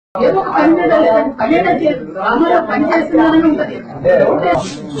ఏదో ఒక పని గ్రామంలో పని చేస్తున్నారని ఉంటది.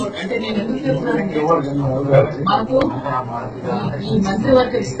 అంటే నేను ఎందుకు చెప్తున్నానంటే మాకు ఈ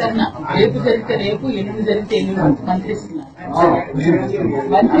మంత్రివర్గ విస్తరణ రేపు జరిగితే రేపు, ఎల్లుండి జరిగితే ఎల్లుండి మంత్రి ఇస్తున్నారు.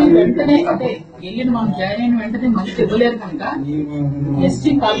 మంత్రి వెంటనే అంటే వెళ్ళిన మనం జాయిన్ అయిన వెంటనే మంత్రి ఇవ్వలేరు కనుక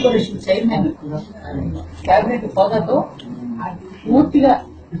ఎస్టీ కార్పొరేషన్ చైర్మన్ కేబినెట్ హోదాతో పూర్తిగా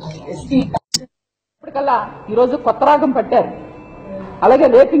ఎస్టీ ఇప్పటికల్లా ఈరోజు కొత్త రాగం పట్టారు. అలాగే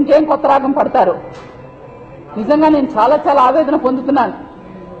రేపు ఇంకేం కొత్త రాగం పడతారు. నిజంగా నేను చాలా చాలా ఆవేదన పొందుతున్నాను.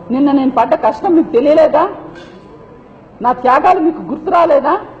 నిన్న నేను పడ్డ కష్టం మీకు తెలియలేదా? నా త్యాగాలు మీకు గుర్తు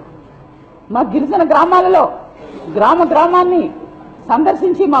రాలేదా? మా గిరిజన గ్రామాలలో గ్రామాన్ని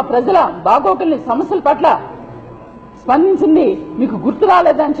సందర్శించి మా ప్రజల బాగోగుల్ని సమస్యల పట్ల స్పందించింది మీకు గుర్తు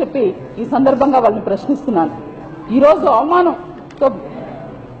రాలేదా అని చెప్పి ఈ సందర్భంగా వాళ్ళని ప్రశ్నిస్తున్నాను. ఈరోజు అవమానంతో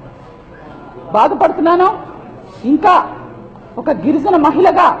బాధపడుతున్నాను. ఇంకా ఒక గిరిజన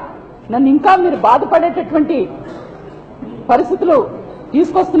మహిళగా నన్ను ఇంకా మీరు బాధపడేటటువంటి పరిస్థితులు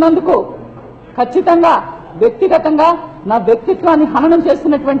తీసుకొస్తున్నందుకు ఖచ్చితంగా వ్యక్తిగతంగా నా వ్యక్తిత్వాన్ని హననం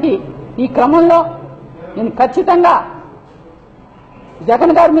చేస్తున్నటువంటి ఈ క్రమంలో నేను ఖచ్చితంగా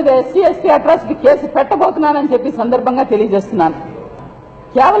జగన్ గారి మీద ఎస్సీ అట్రాసిటీ కేసు పెట్టబోతున్నానని చెప్పి సందర్భంగా తెలియజేస్తున్నాను.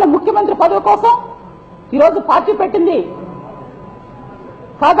 కేవలం ముఖ్యమంత్రి పదవి కోసం ఈరోజు పార్టీ పెట్టింది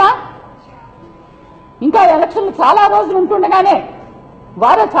కాదా? ఇంకా ఎలక్షన్లు చాలా రోజులు ఉంటుండగానే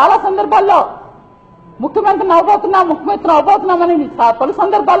వారే చాలా సందర్భాల్లో ముఖ్యమంత్రిని అవబోతున్నామని పలు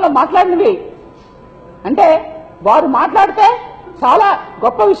సందర్భాల్లో మాట్లాడినవి అంటే వారు మాట్లాడితే చాలా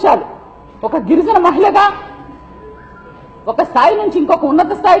గొప్ప విషయాలు. ఒక గిరిజన మహిళగా ఒక స్థాయి నుంచి ఇంకొక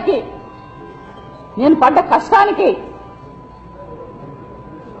ఉన్నత స్థాయికి నేను పడ్డ కష్టానికి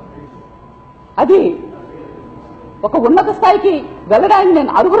అది ఒక ఉన్నత స్థాయికి వెళ్ళడానికి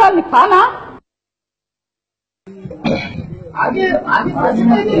నేను అర్హురాలిని కానా?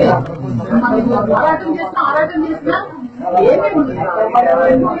 పోరాటం చేసినా ఆరాటం చేసినా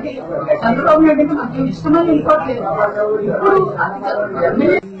చంద్రబాబు నాయుడు నాకు ఇష్టమని వెళ్ళిపోవట్లేదు.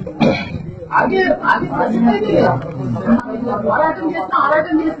 పోరాటం చేసినా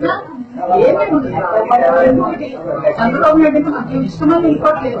ఆరాటం చేసినా చంద్రబాబు నాయుడు నాకు ఇష్టమని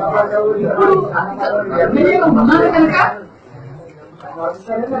వెళ్ళిపోవట్లేదు. ఇప్పుడు ఎమ్మెల్యేగా ఉన్నాను కనుక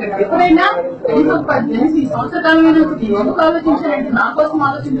ఎప్పుడైనా కనీసం ఈ సంవత్సరకాలమైన ఎందుకు ఆలోచించారంటే నా కోసం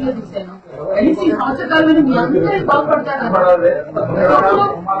ఆలోచించలేదు చూశాను. కనీసం ఈ సంవత్సరకాలమైన మీ అందరూ బాగుపడతారు.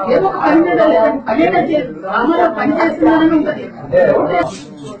 ఏదో ఒక పని గ్రామంలో పని చేస్తున్నారని ఉంటది.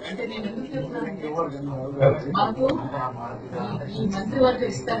 అంటే నేను ఎందుకు చెప్తున్నానంటే మాకు ఈ మంత్రివర్గ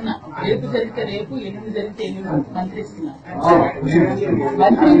విస్తరణ రేపు జరిగితే రేపు, ఎల్లుండి జరిగితే ఎల్లుండి మంత్రి ఇస్తున్నారు.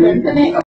 మంత్రి వెంటనే